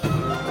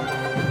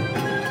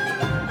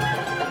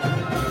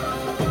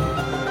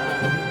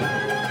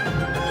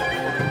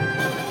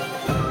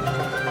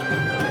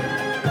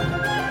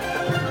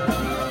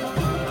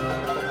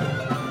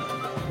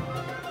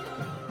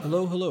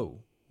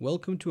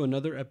Welcome to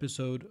another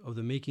episode of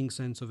the Making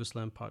Sense of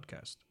Islam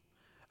podcast.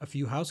 A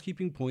few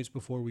housekeeping points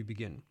before we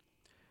begin.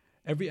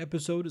 Every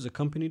episode is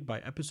accompanied by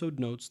episode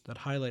notes that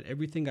highlight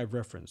everything I've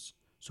referenced.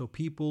 So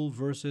people,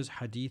 verses,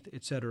 hadith,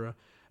 etc.,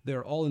 they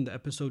are all in the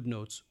episode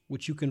notes,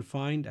 which you can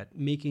find at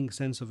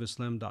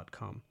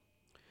makingsenseofislam.com.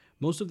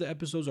 Most of the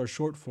episodes are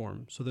short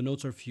form, so the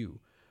notes are few,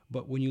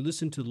 but when you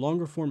listen to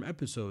longer form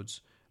episodes,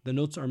 the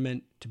notes are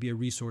meant to be a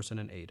resource and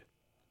an aid.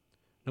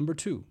 Number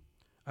 2,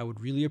 I would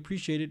really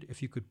appreciate it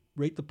if you could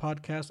rate the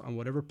podcast on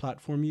whatever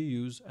platform you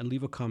use and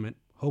leave a comment,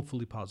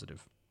 hopefully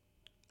positive.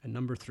 And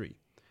number 3,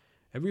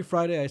 every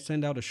Friday I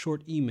send out a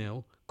short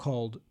email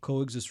called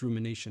Coexist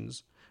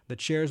Ruminations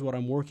that shares what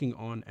I'm working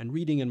on and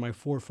reading in my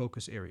 4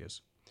 focus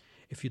areas.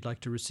 If you'd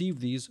like to receive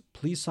these,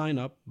 please sign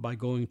up by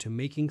going to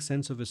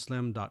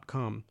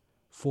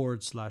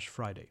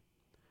makingsenseofislam.com/Friday.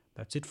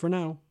 That's it for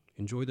now.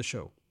 Enjoy the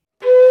show.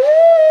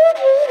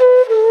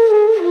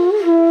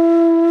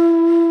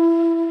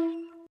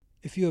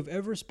 If you have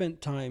ever spent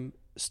time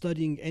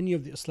studying any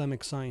of the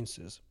Islamic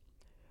sciences,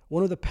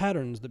 one of the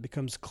patterns that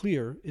becomes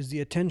clear is the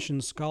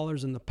attention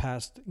scholars in the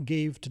past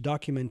gave to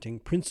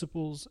documenting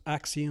principles,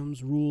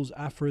 axioms, rules,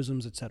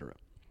 aphorisms, etc.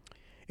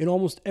 In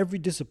almost every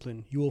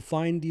discipline, you will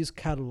find these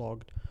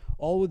cataloged,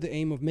 all with the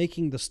aim of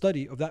making the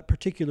study of that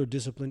particular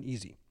discipline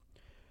easy.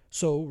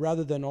 So,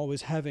 rather than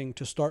always having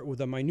to start with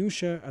a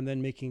minutia and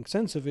then making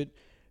sense of it,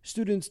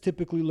 students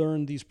typically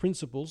learn these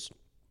principles,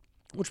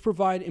 which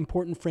provide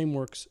important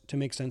frameworks to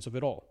make sense of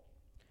it all.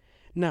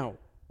 Now,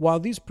 while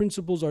these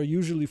principles are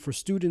usually for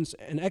students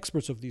and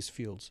experts of these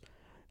fields,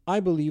 I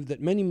believe that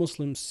many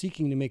Muslims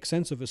seeking to make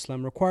sense of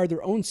Islam require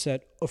their own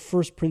set of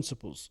first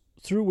principles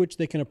through which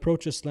they can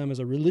approach Islam as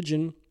a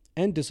religion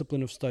and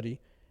discipline of study,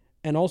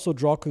 and also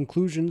draw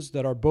conclusions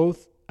that are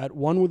both at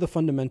one with the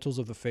fundamentals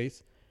of the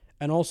faith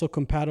and also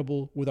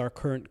compatible with our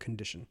current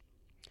condition.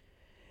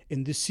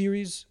 In this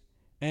series,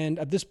 and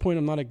at this point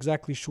I'm not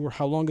exactly sure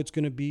how long it's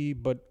going to be,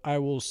 but I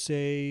will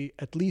say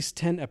at least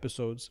 10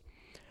 episodes,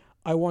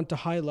 I want to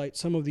highlight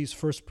some of these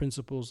first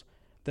principles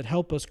that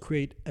help us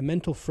create a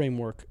mental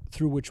framework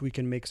through which we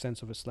can make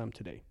sense of Islam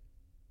today.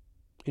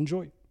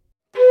 Enjoy.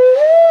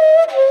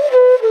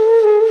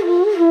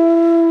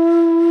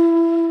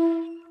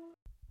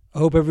 I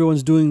hope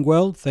everyone's doing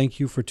well. Thank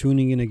you for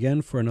tuning in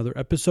again for another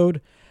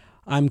episode.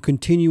 I'm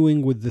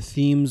continuing with the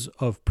themes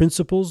of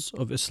principles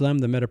of Islam,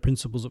 the meta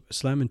principles of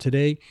Islam, and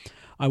today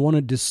I want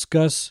to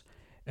discuss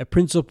a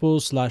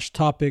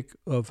principle/topic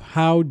of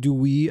how do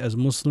we as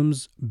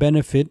Muslims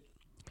benefit,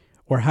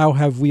 or how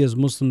have we as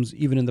Muslims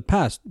even in the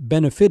past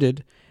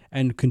benefited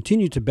and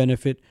continue to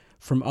benefit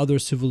from other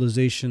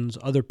civilizations,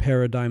 other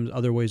paradigms,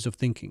 other ways of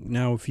thinking.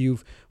 Now, if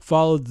you've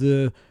followed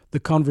the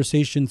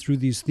conversation through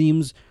these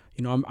themes,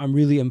 I'm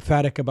really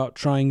emphatic about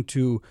trying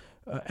to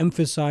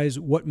emphasize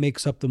what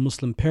makes up the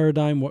Muslim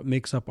paradigm, what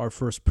makes up our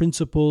first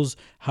principles,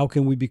 how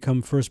can we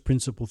become first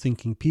principle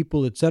thinking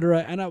people,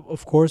 etc. And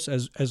of course,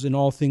 as in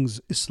all things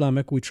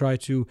Islamic, we try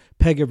to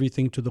peg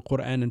everything to the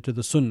Quran and to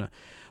the Sunnah.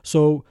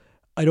 So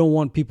I don't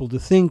want people to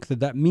think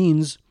that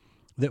means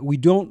that we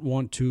don't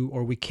want to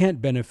or we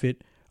can't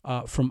benefit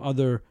from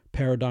other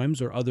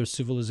paradigms or other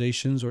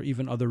civilizations or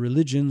even other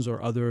religions or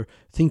other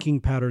thinking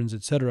patterns,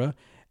 etc.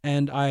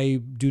 And I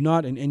do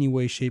not in any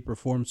way, shape, or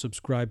form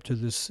subscribe to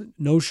this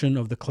notion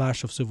of the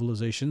clash of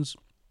civilizations.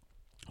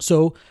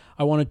 So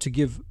I wanted to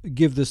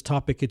give this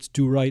topic its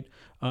due right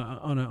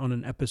on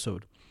an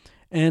episode.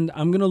 And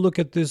I'm going to look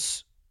at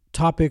this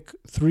topic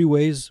 3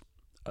 ways.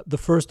 The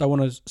first, I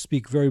want to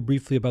speak very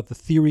briefly about the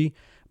theory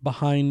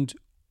behind,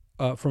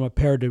 from a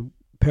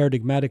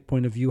paradigmatic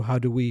point of view, how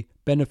do we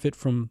benefit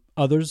from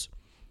others.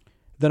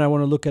 Then I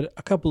want to look at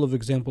a couple of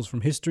examples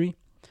from history.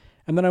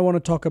 And then I want to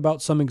talk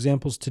about some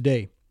examples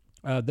today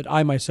that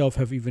I myself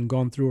have even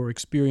gone through or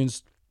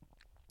experienced,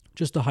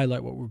 just to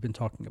highlight what we've been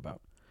talking about.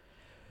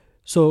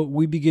 So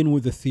we begin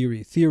with the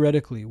theory.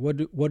 Theoretically, what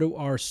do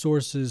our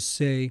sources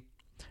say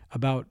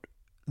about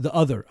the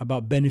other,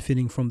 about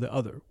benefiting from the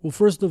other? Well,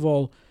 first of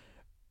all,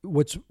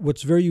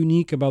 what's very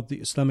unique about the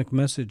Islamic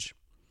message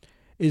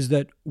is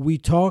that we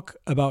talk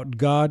about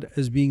God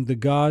as being the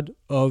God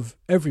of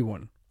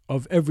everyone,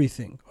 of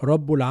everything.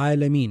 Rabbul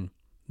Alameen,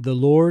 the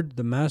Lord,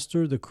 the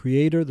Master, the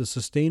Creator, the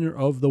Sustainer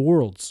of the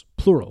worlds,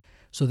 plural.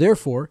 So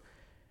therefore,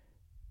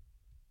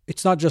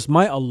 it's not just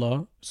my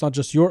Allah, it's not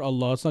just your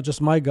Allah, it's not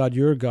just my God,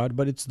 your God,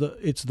 but it's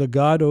the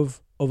God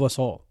of us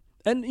all.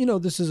 And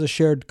this is a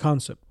shared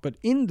concept. But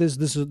in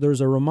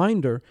there's a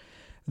reminder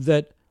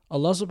that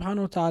Allah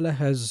subhanahu wa ta'ala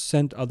has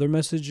sent other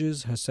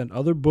messages, has sent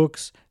other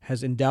books,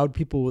 has endowed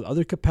people with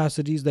other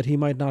capacities that He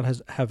might not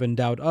have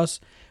endowed us.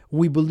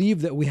 We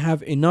believe that we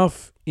have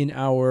enough in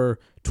our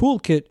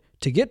toolkit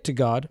to get to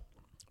God,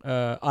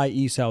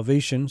 i.e.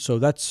 salvation. So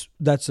that's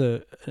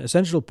an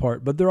essential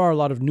part. But there are a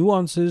lot of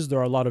nuances. There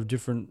are a lot of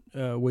different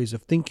ways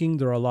of thinking.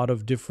 There are a lot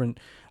of different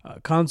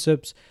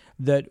concepts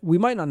that we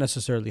might not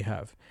necessarily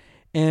have.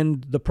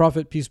 And the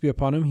Prophet, peace be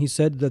upon him, he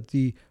said that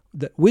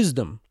that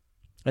wisdom,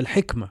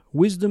 al-hikmah,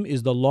 wisdom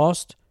is the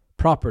lost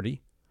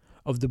property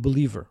of the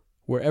believer.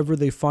 Wherever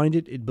they find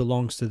it, it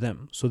belongs to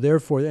them. So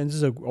therefore, and this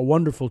is a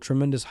wonderful,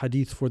 tremendous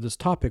hadith for this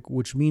topic,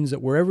 which means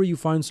that wherever you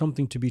find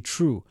something to be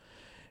true,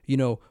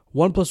 1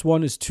 plus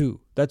 1 is 2.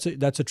 That's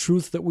a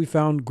truth that we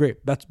found.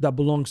 Great. That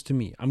belongs to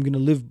me. I'm going to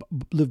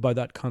live by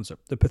that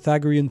concept. The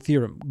Pythagorean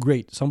theorem.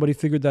 Great. Somebody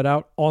figured that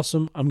out.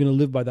 Awesome. I'm going to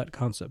live by that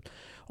concept.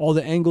 All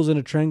the angles in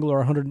a triangle are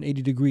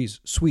 180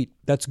 degrees. Sweet.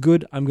 That's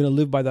good. I'm going to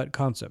live by that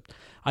concept.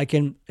 I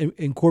can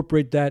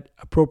incorporate that,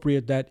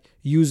 appropriate that,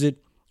 use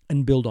it,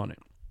 and build on it.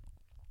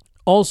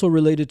 Also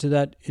related to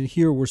that, and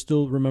here we're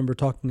still, remember,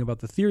 talking about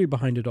the theory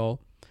behind it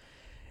all,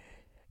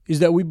 is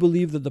that we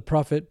believe that the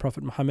Prophet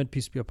Muhammad,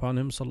 peace be upon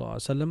him, sallallahu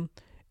alaihi wasallam,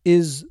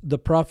 is the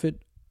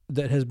Prophet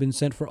that has been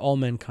sent for all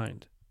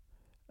mankind.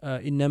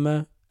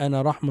 Innama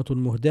ana rahmatun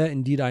muhda,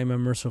 indeed I am a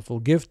merciful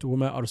gift.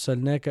 Wama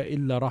arsalnaka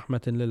illa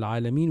rahmatan lil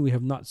alameen. We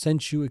have not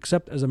sent you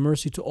except as a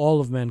mercy to all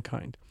of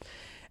mankind.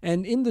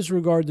 And in this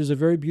regard, there's a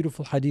very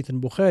beautiful hadith in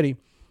Bukhari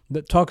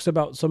that talks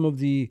about some of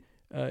the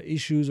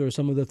issues or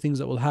some of the things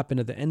that will happen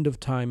at the end of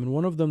time. And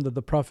one of them that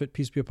the Prophet,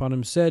 peace be upon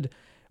him, said,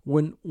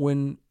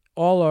 when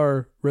all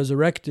are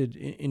resurrected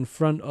in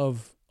front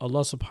of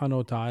Allah subhanahu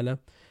wa ta'ala,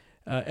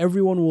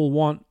 everyone will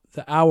want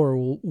the hour,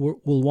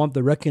 will want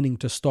the reckoning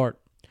to start.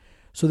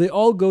 So they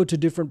all go to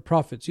different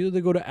prophets. Either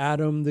they go to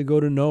Adam, they go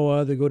to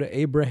Noah, they go to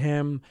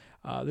Abraham,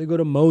 they go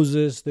to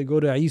Moses, they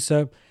go to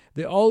Isa.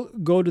 They all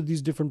go to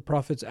these different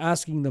prophets,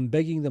 asking them,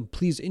 begging them,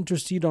 please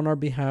intercede on our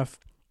behalf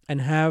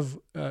and have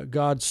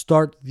God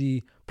start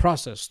the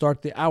process,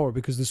 start the hour,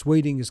 because this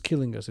waiting is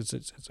killing us.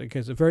 It's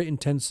a very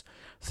intense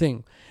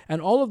thing.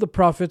 And all of the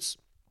prophets,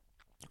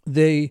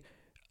 they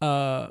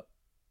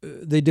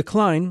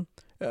decline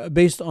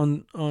based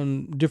on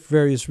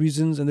various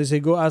reasons, and they say,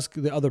 go ask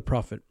the other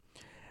prophet,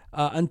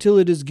 until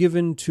it is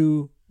given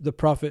to the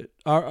Prophet,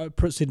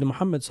 Sayyidina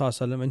Muhammad sallallahu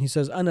alaihi wasallam, and he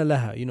says, Ana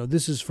laha,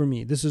 this is for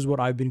me, this is what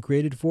I've been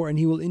created for, and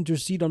he will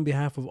intercede on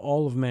behalf of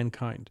all of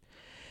mankind.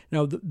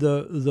 Now,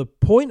 the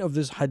point of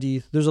this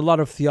hadith, there's a lot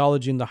of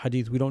theology in the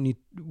hadith.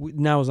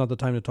 Now is not the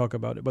time to talk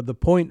about it. But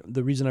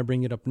the reason I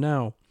bring it up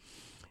now,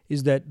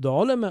 is that the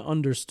ulama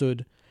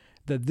understood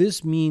that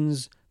this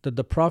means that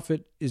the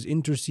Prophet is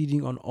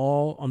interceding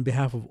on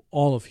behalf of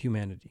all of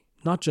humanity,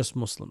 not just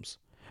Muslims,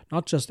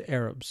 not just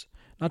Arabs,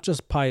 not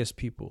just pious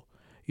people,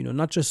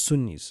 not just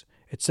Sunnis,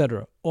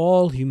 etc.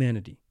 All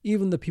humanity,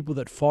 even the people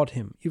that fought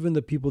him, even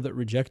the people that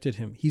rejected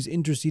him, he's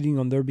interceding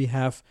on their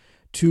behalf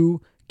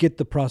to get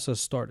the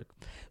process started.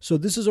 So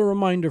this is a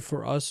reminder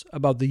for us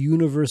about the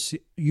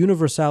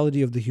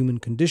universality of the human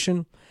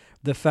condition,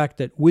 the fact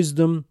that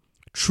wisdom,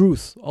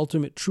 truth,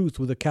 ultimate truth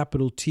with a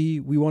capital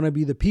T, we want to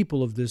be the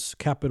people of this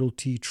capital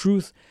T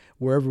truth.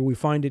 Wherever we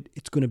find it,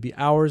 it's going to be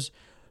ours.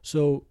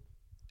 So,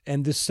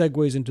 and this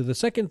segues into the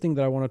second thing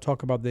that I want to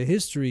talk about, the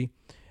history.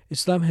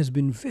 Islam has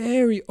been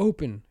very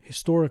open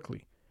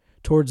historically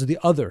towards the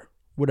other,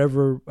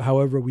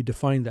 however we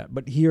define that.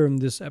 But here in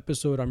this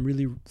episode, I'm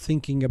really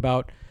thinking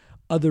about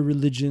other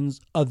religions,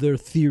 other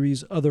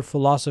theories, other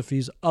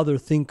philosophies, other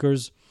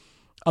thinkers,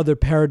 other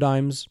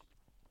paradigms.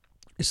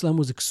 Islam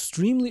was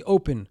extremely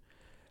open,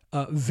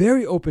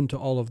 very open to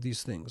all of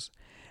these things.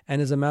 And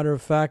as a matter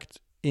of fact,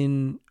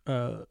 in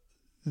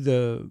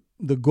the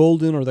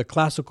golden or the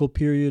classical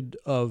period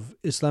of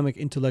Islamic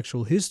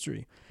intellectual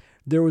history,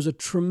 there was a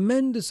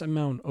tremendous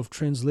amount of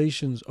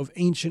translations of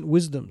ancient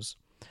wisdoms.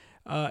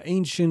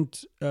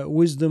 Ancient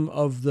wisdom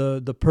of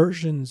the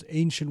Persians,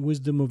 ancient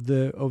wisdom of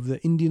the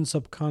Indian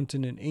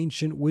subcontinent,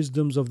 ancient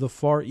wisdoms of the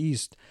Far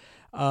East,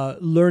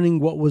 learning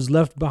what was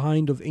left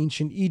behind of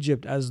ancient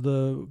Egypt as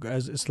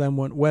Islam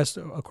went west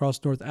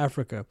across North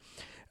Africa,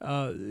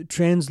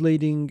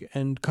 translating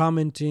and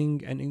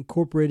commenting and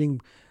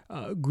incorporating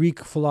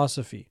Greek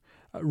philosophy,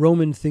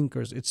 Roman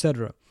thinkers,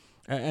 etc.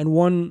 And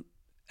one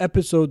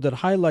episode that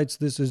highlights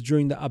this is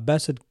during the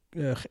Abbasid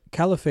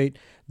Caliphate.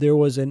 There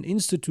was an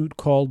institute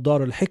called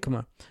Dar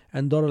al-Hikmah,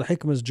 and Dar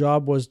al-Hikmah's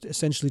job was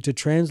essentially to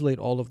translate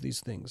all of these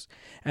things.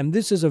 And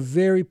this is a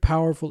very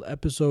powerful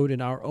episode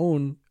in our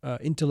own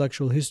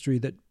intellectual history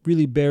that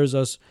really bears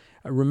us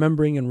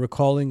remembering and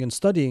recalling and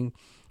studying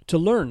to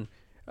learn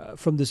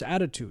from this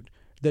attitude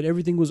that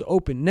everything was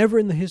open. Never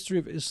in the history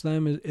of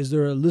Islam is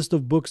there a list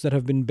of books that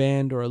have been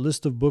banned, or a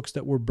list of books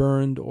that were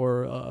burned,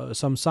 or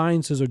some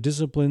sciences or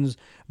disciplines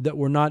that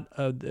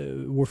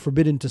were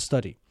forbidden to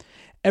study.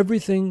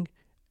 Everything,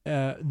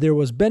 there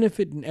was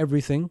benefit in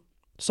everything.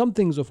 Some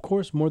things, of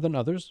course, more than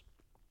others.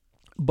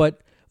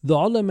 But the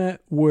ulama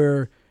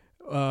were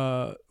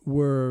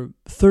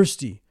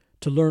thirsty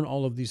to learn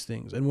all of these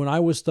things. And when I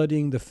was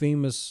studying the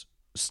famous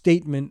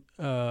statement,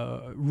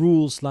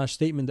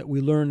 rule/statement that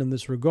we learn in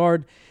this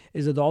regard,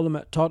 is that the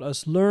ulama taught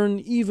us, learn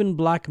even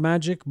black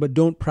magic, but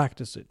don't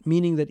practice it.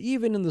 Meaning that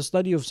even in the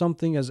study of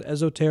something as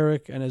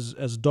esoteric and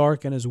as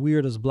dark and as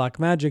weird as black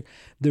magic,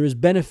 there is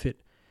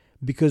benefit,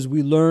 because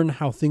we learn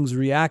how things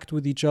react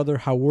with each other,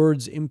 how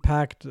words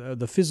impact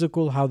the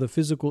physical, how the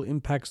physical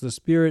impacts the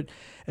spirit,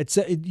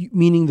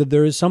 meaning that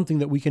there is something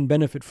that we can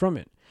benefit from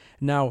it.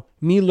 Now,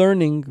 me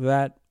learning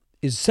that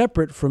is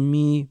separate from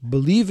me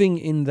believing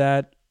in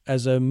that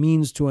as a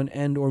means to an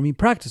end, or me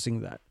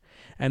practicing that.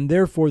 And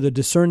therefore, the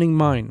discerning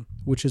mind,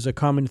 which is a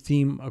common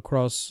theme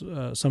across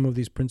some of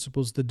these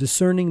principles, the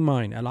discerning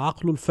mind,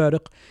 al-aqlul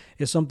fariq,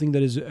 is something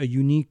that is a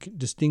unique,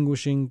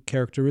 distinguishing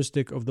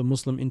characteristic of the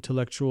Muslim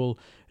intellectual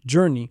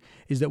journey,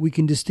 is that we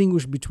can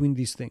distinguish between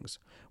these things.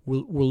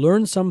 We'll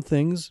learn some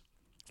things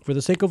for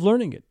the sake of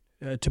learning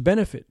it, to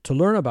benefit, to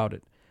learn about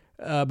it.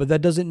 But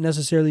that doesn't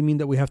necessarily mean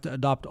that we have to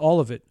adopt all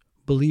of it,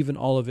 believe in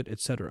all of it,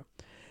 etc.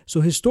 So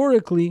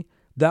historically,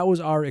 that was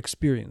our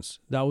experience.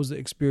 That was the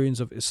experience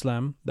of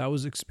Islam. That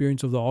was the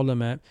experience of the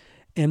ulama.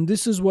 And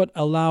this is what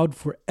allowed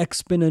for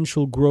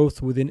exponential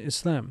growth within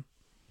Islam.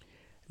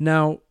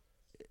 Now,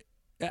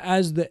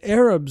 as the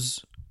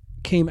Arabs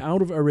came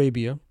out of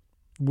Arabia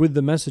with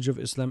the message of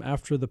Islam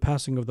after the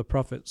passing of the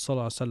Prophet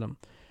ﷺ,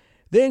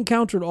 they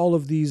encountered all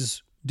of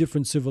these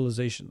different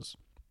civilizations.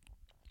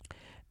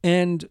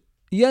 And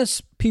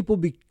yes,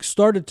 people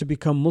started to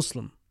become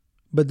Muslim,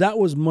 but that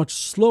was much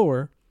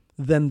slower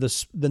than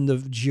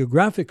the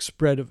geographic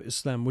spread of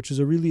Islam, which is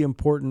a really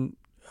important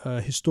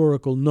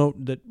historical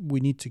note that we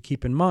need to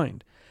keep in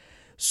mind.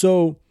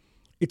 So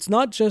it's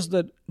not just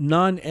that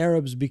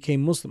non-Arabs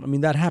became Muslim. I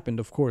mean, that happened,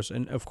 of course,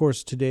 and of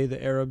course today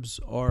the Arabs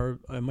are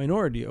a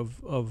minority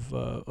of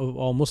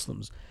all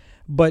Muslims.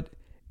 But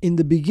in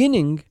the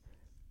beginning,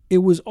 it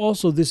was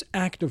also this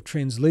act of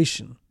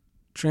translation,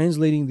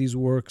 translating these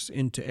works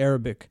into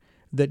Arabic,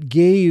 that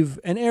gave,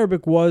 and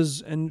Arabic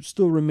was and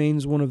still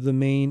remains one of the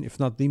main, if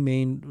not the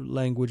main,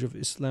 language of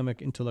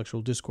Islamic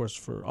intellectual discourse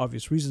for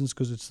obvious reasons,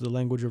 because it's the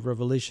language of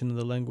revelation and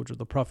the language of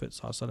the Prophet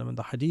ﷺ and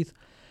the Hadith.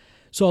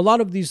 So a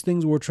lot of these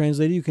things were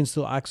translated. You can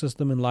still access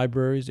them in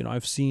libraries.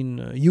 I've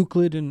seen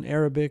Euclid in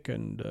Arabic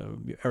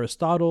and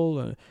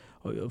Aristotle,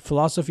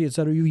 philosophy,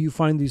 etc. You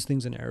find these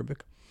things in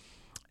Arabic.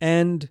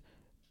 And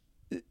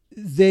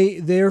they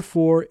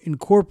therefore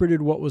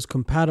incorporated what was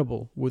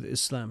compatible with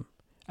Islam.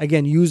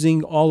 Again,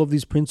 using all of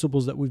these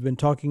principles that we've been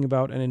talking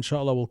about, and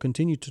inshallah we'll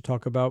continue to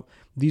talk about,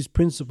 these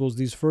principles,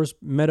 these first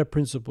meta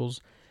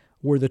principles,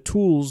 were the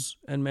tools,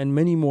 and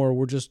many more,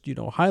 we're just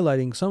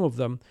highlighting some of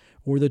them,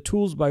 were the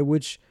tools by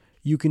which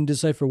you can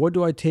decipher what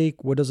do I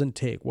take, what doesn't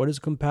take, what is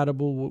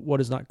compatible,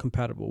 what is not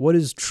compatible, what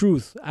is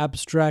truth,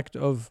 abstract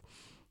of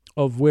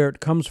where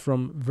it comes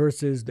from,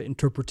 versus the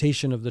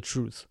interpretation of the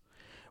truth,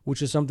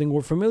 which is something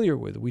we're familiar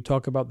with. We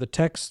talk about the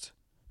text,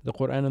 the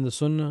Quran and the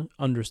Sunnah,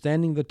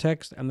 understanding the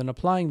text, and then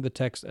applying the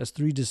text as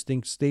three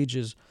distinct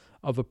stages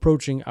of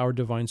approaching our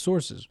divine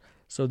sources.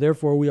 So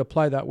therefore, we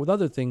apply that with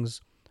other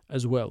things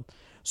as well.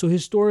 So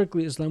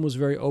historically, Islam was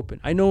very open.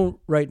 I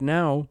know right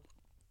now,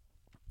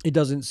 it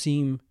doesn't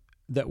seem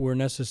that we're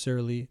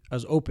necessarily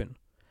as open.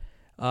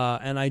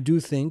 And I do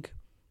think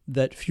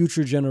that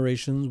future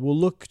generations will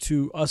look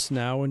to us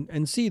now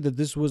and see that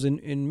this was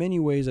in many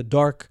ways a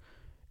dark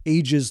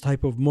ages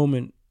type of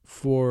moment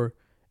for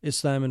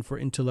Islam and for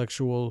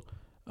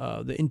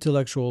the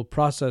intellectual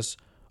process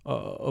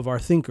of our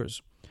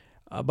thinkers.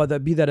 But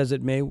that be that as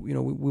it may,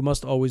 we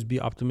must always be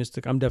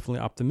optimistic. I'm definitely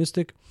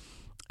optimistic.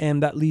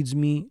 And that leads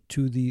me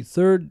to the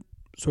third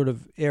sort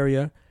of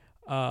area.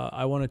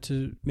 I wanted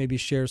to maybe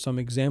share some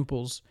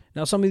examples.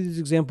 Now, some of these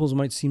examples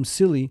might seem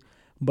silly,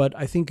 but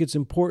I think it's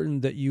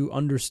important that you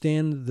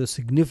understand the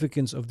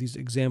significance of these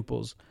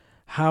examples.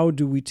 How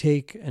do we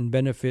take and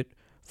benefit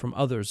from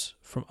others,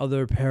 from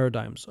other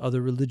paradigms,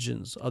 other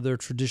religions, other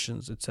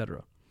traditions,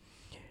 etc.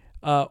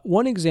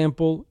 One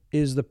example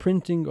is the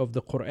printing of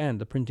the Quran,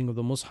 the printing of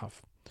the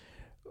Mus'haf.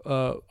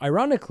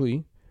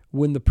 Ironically,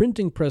 when the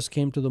printing press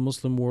came to the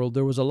Muslim world,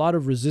 there was a lot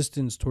of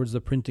resistance towards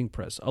the printing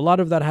press. A lot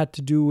of that had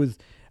to do with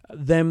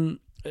them.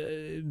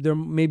 There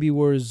maybe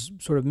was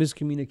sort of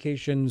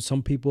miscommunication.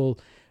 Some people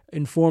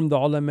informed the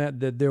ulama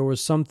that there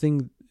was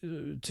something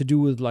to do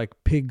with like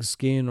pig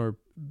skin or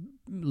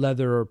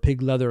leather or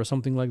pig leather or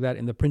something like that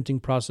in the printing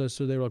process.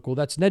 So they were like, well,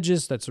 that's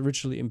najis, that's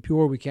ritually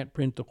impure. We can't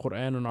print the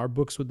Quran on our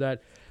books with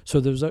that. So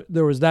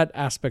there was that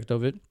aspect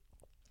of it.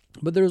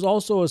 But there's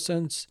also a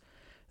sense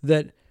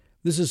that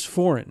this is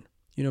foreign.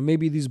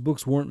 Maybe these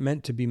books weren't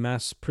meant to be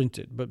mass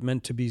printed, but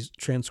meant to be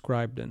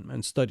transcribed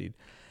and studied.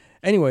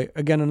 Anyway,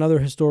 again, another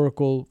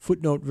historical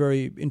footnote,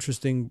 very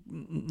interesting,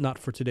 not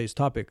for today's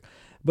topic.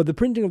 But the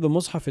printing of the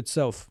Mus'haf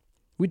itself,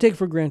 we take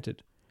for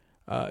granted.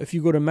 If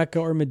you go to Mecca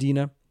or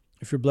Medina,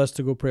 if you're blessed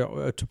to go pray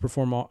to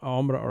perform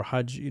Umrah or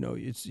Hajj,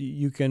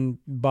 you can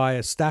buy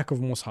a stack of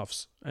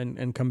Mus'hafs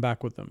and come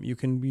back with them. You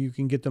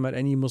can get them at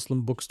any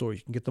Muslim bookstore.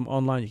 You can get them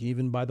online. You can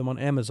even buy them on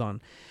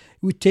Amazon.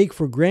 We take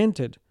for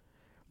granted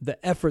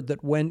the effort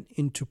that went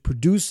into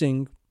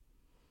producing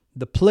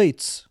the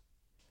plates,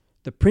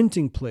 the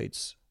printing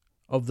plates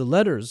of the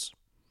letters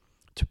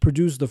to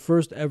produce the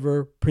first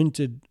ever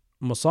printed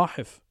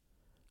Masahif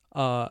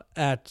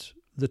at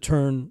the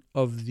turn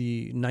of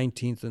the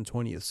 19th and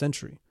 20th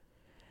century.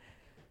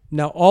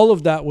 Now, all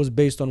of that was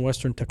based on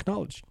Western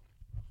technology.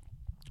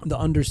 The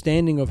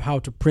understanding of how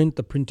to print,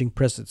 the printing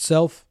press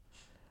itself,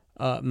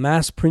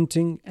 mass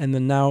printing, and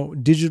then now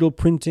digital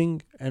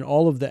printing, and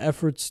all of the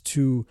efforts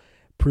to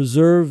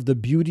preserve the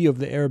beauty of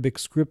the Arabic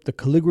script, the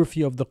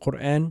calligraphy of the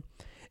Quran,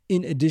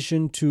 in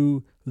addition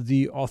to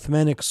the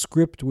Uthmanic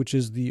script, which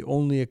is the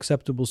only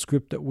acceptable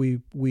script that we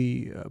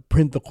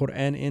print the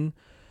Quran in.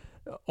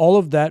 All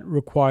of that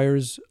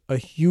requires a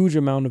huge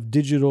amount of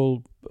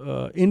digital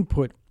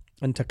input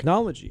and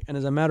technology. And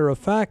as a matter of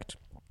fact,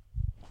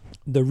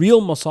 the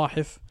real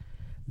masahif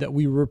that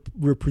we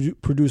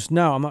reproduce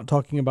now, I'm not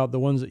talking about the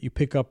ones that you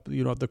pick up,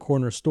 at the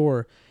corner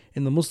store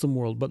in the Muslim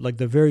world, but like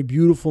the very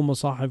beautiful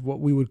masahif, what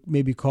we would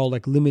maybe call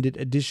like limited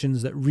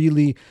editions that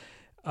really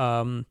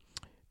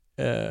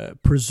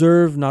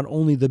preserve not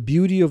only the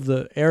beauty of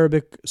the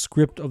Arabic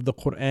script of the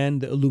Quran,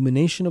 the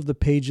illumination of the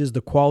pages,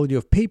 the quality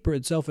of paper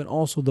itself, and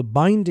also the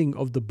binding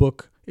of the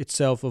book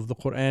itself of the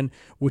Quran,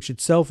 which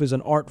itself is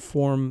an art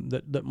form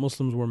that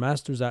Muslims were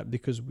masters at,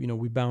 because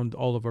we bound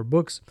all of our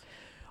books.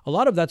 A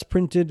lot of that's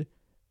printed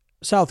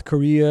South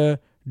Korea,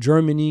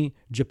 Germany,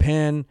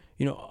 Japan,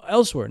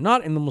 elsewhere,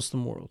 not in the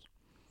Muslim world.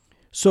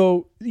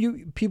 So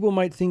people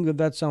might think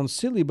that sounds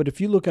silly, but if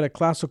you look at a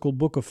classical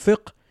book of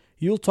fiqh,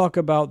 you'll talk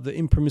about the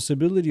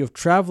impermissibility of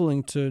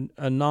traveling to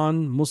a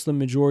non-Muslim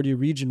majority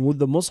region with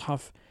the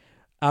mushaf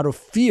out of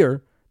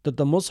fear that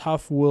the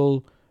mushaf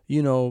will,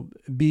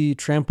 be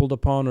trampled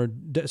upon or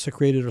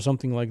desecrated or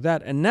something like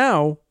that. And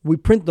now we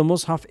print the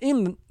mushaf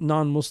in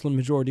non-Muslim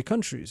majority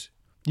countries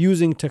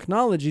using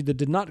technology that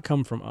did not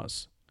come from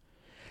us.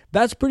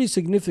 That's pretty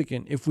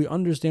significant if we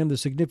understand the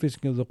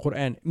significance of the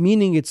Quran,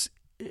 meaning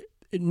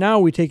now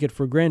we take it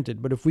for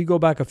granted. But if we go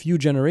back a few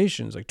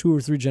generations, like 2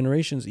 or 3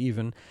 generations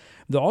even,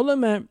 the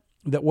ulama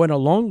that went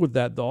along with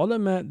that, the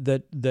ulama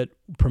that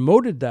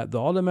promoted that, the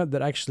ulama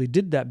that actually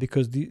did that,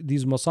 because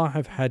these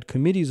masahif had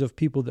committees of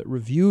people that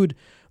reviewed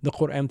the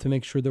Quran to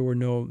make sure there were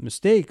no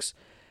mistakes,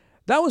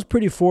 that was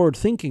pretty forward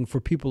thinking for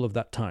people of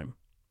that time.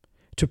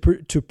 To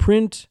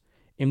print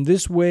in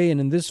this way and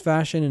in this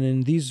fashion and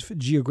in these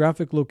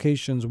geographic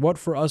locations what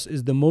for us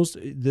is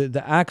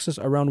the axis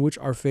around which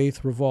our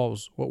faith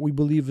revolves, what we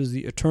believe is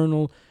the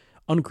eternal,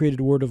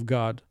 uncreated word of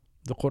God,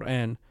 the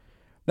Quran,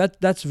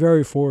 that's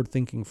very forward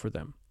thinking for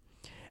them.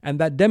 And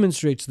that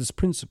demonstrates this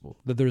principle,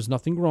 that there is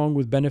nothing wrong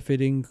with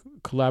benefiting,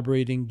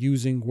 collaborating,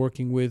 using,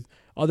 working with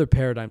other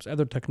paradigms,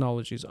 other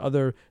technologies,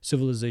 other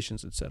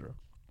civilizations, etc.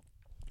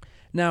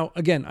 Now,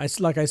 again,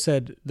 like I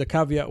said, the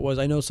caveat was,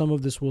 I know some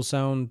of this will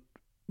sound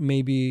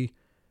maybe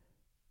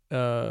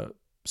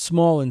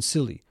small and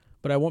silly,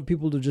 but I want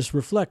people to just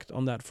reflect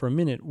on that for a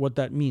minute, what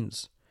that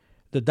means.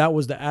 That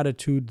was the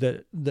attitude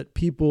that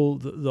people,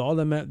 the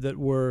ulama that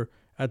were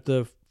at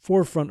the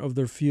forefront of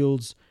their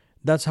fields,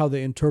 that's how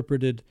they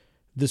interpreted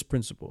this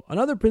principle.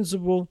 Another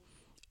principle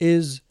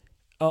is,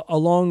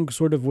 along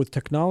sort of with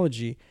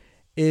technology,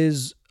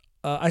 is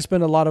I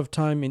spent a lot of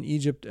time in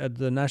Egypt at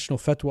the National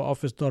Fatwa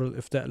Office, Dar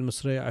al-Ifta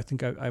al-Misriya. I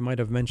think I might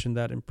have mentioned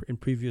that in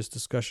previous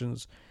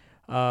discussions.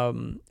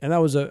 And that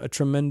was a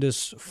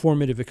tremendous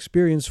formative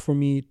experience for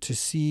me to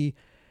see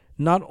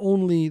not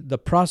only the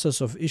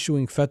process of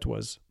issuing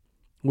fatwas,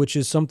 which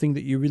is something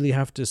that you really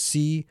have to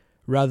see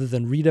rather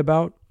than read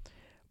about,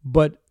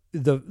 but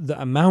the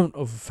amount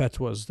of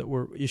fatwas that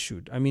were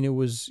issued. I mean, it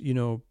was,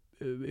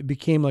 it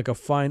became like a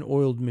fine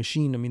oiled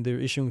machine. I mean, they were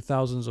issuing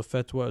thousands of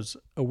fatwas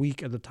a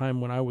week at the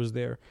time when I was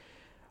there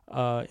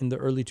in the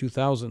early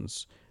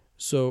 2000s.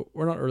 So,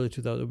 or not early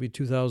 2000s, it would be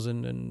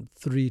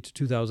 2003 to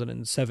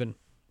 2007.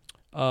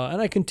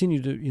 And I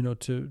continue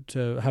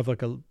to have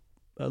like a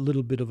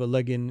little bit of a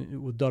leg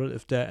in with Dar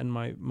al-Ifta and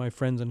my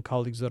friends and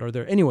colleagues that are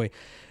there. Anyway,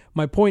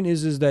 my point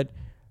is that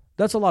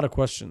that's a lot of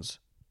questions,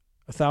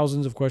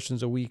 thousands of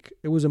questions a week.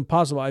 It was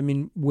impossible. I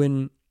mean,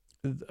 when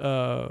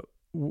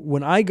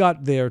I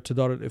got there to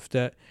Dar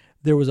al-Ifta,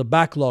 there was a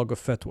backlog of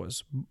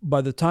fatwas.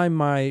 By the time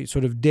my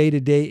sort of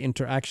day-to-day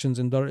interactions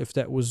in Dar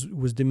al-Ifta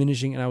was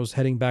diminishing and I was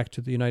heading back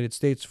to the United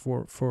States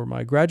for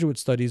my graduate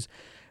studies,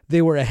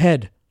 they were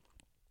ahead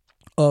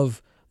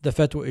of the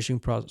fatwa issuing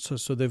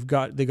process. So they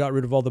got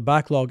rid of all the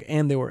backlog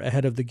and they were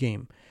ahead of the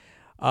game.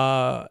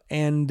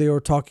 And they were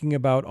talking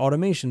about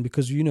automation,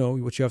 because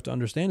what you have to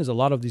understand is a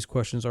lot of these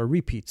questions are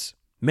repeats.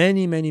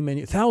 Many, many,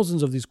 many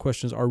thousands of these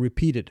questions are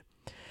repeated.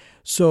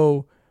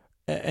 So,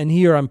 and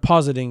here I'm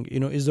positing,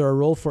 is there a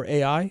role for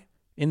AI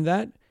in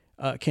that?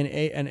 Can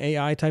an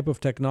AI type of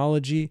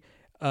technology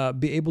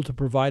be able to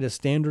provide a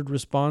standard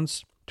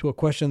response to a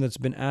question that's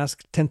been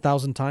asked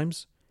 10,000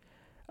 times?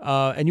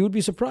 And you would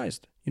be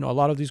surprised. A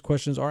lot of these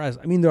questions are asked.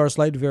 I mean, there are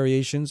slight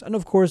variations. And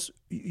of course,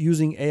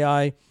 using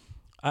AI,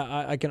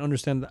 I can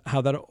understand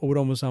how that would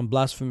almost sound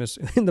blasphemous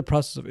in the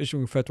process of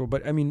issuing fatwa.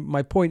 But I mean,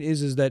 my point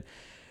is that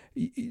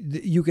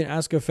you can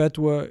ask a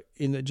fatwa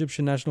in the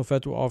Egyptian National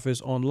Fatwa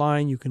Office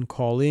online. You can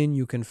call in,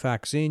 you can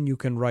fax in, you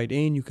can write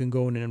in, you can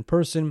go in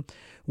person.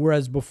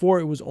 Whereas before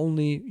it was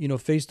only,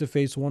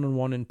 face-to-face,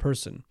 one-on-one in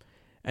person.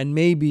 And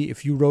maybe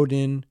if you wrote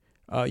in,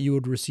 you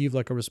would receive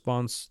like a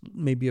response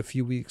maybe a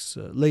few weeks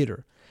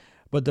later.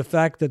 But the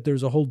fact that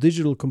there's a whole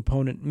digital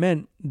component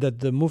meant that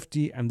the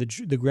Mufti and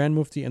the Grand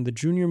Mufti and the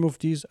junior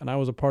Muftis, and I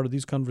was a part of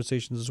these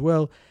conversations as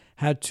well,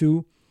 had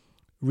to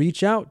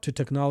reach out to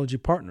technology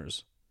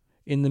partners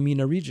in the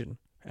MENA region.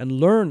 and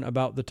learn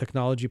about the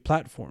technology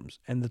platforms.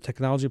 And the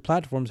technology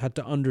platforms had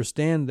to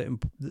understand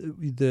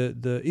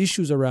the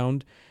issues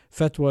around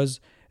fatwas,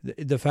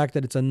 the fact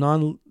that it's a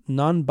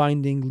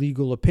non-binding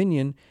legal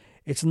opinion.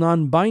 It's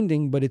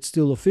non-binding, but it's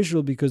still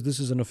official because this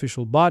is an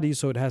official body,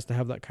 so it has to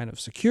have that kind of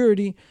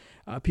security.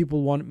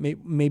 People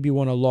maybe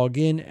want to log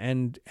in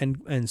and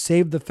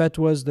save the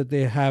fatwas that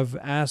they have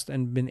asked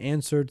and been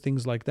answered,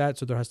 things like that.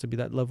 So there has to be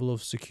that level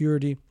of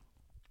security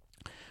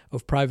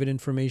of private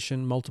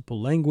information,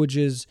 multiple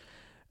languages,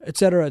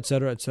 etc.,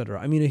 etc., etc.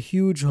 I mean, a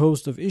huge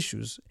host of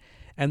issues.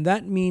 And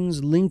that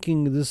means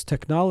linking this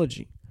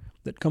technology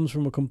that comes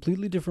from a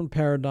completely different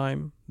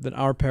paradigm than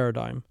our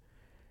paradigm.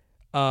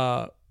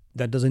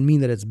 That doesn't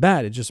mean that it's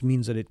bad. It just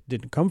means that it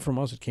didn't come from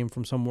us. It came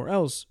from somewhere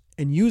else.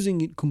 And using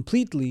it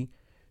completely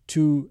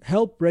to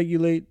help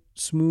regulate,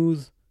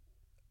 smooth,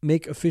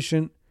 make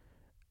efficient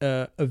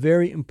a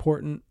very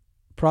important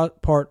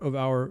part of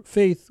our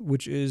faith,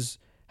 which is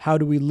how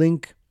do we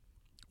link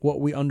what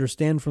we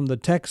understand from the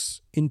texts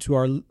into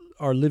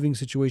our living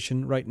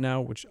situation right now,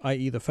 which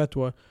i.e. the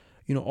fatwa,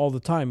 all the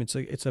time.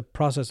 It's a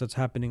process that's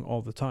happening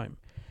all the time.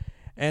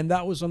 And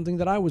that was something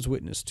that I was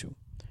witness to.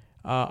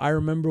 I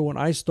remember when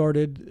I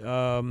started,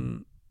 I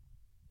don't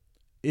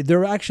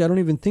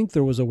even think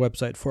there was a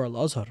website for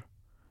Al-Azhar.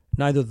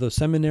 Neither the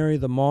seminary,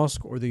 the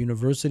mosque, or the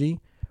university,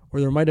 or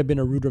there might have been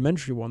a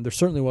rudimentary one. There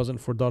certainly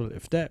wasn't for Dar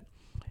al-Ifta.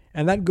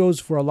 And that goes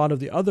for a lot of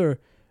the other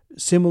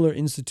similar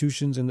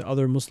institutions in the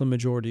other Muslim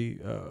majority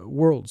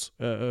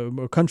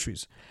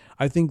countries.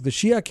 I think the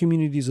Shia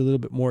community is a little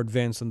bit more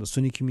advanced than the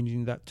Sunni community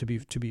in that, to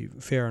be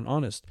fair and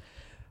honest.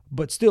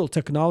 But still,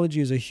 technology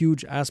is a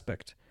huge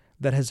aspect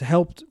that has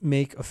helped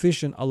make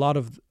efficient a lot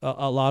of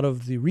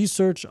the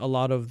research, a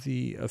lot of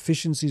the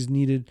efficiencies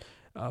needed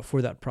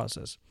for that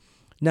process.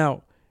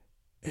 Now,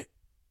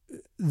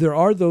 there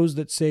are those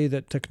that say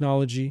that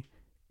technology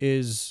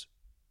is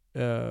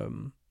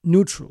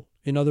neutral.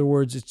 In other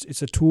words,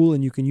 it's a tool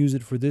and you can use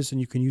it for this and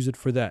you can use it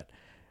for that.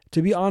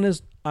 To be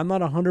honest, I'm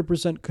not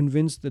 100%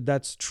 convinced that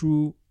that's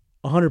true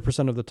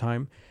 100% of the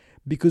time,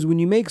 because when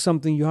you make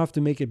something, you have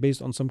to make it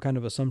based on some kind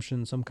of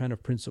assumption, some kind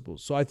of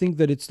principles. So I think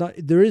that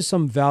there is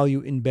some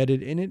value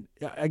embedded in it.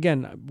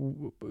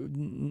 Again,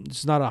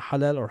 it's not a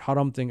halal or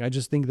haram thing. I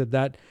just think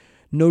that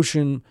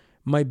notion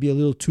might be a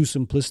little too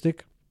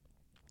simplistic.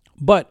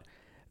 But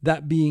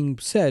that being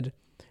said,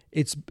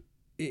 it's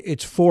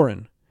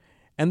foreign.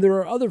 And there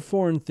are other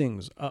foreign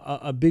things.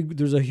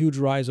 There's a huge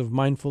rise of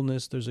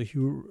mindfulness. There's a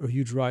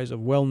huge rise of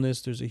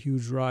wellness. There's a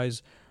huge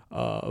rise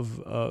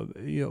of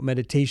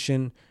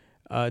meditation,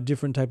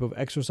 different type of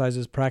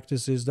exercises,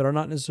 practices that are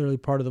not necessarily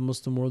part of the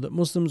Muslim world, that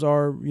Muslims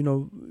are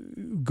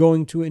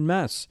going to en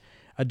masse,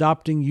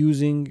 adopting,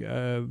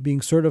 using,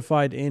 being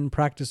certified in,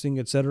 practicing,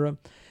 etc.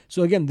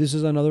 So again, this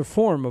is another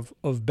form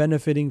of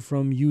benefiting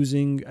from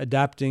using,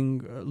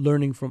 adapting,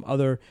 learning from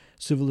other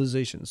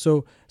civilizations.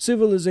 So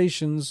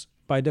civilizations,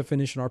 by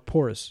definition, are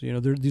porous.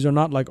 These are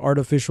not like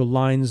artificial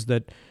lines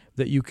that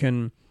you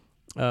can,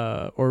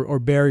 or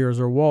barriers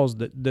or walls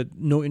that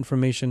no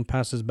information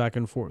passes back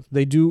and forth.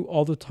 They do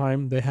all the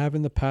time. They have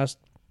in the past.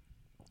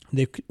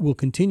 They will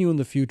continue in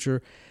the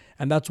future.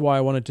 And that's why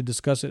I wanted to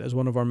discuss it as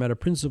one of our meta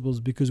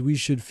principles, because we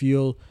should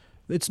feel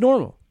it's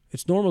normal.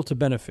 It's normal to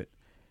benefit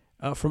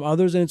from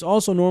others, and it's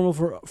also normal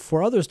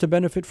for others to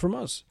benefit from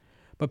us.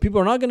 But people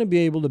are not going to be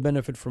able to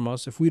benefit from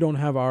us if we don't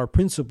have our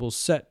principles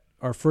set,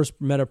 our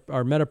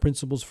meta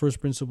principles,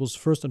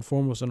 first and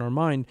foremost in our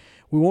mind.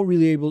 We won't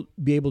really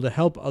be able to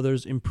help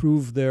others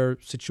improve their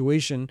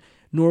situation,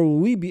 nor will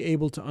we be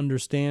able to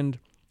understand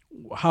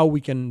how we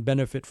can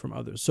benefit from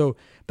others. So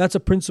that's a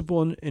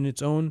principle in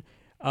its own.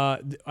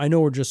 I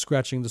know we're just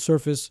scratching the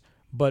surface,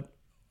 but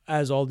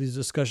as all these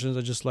discussions,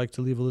 I just like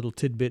to leave a little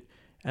tidbit,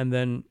 and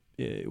then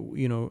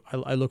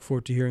I look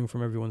forward to hearing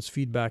from everyone's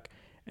feedback,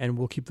 and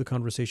we'll keep the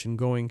conversation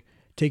going.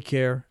 Take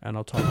care, and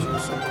I'll talk to you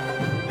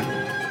soon.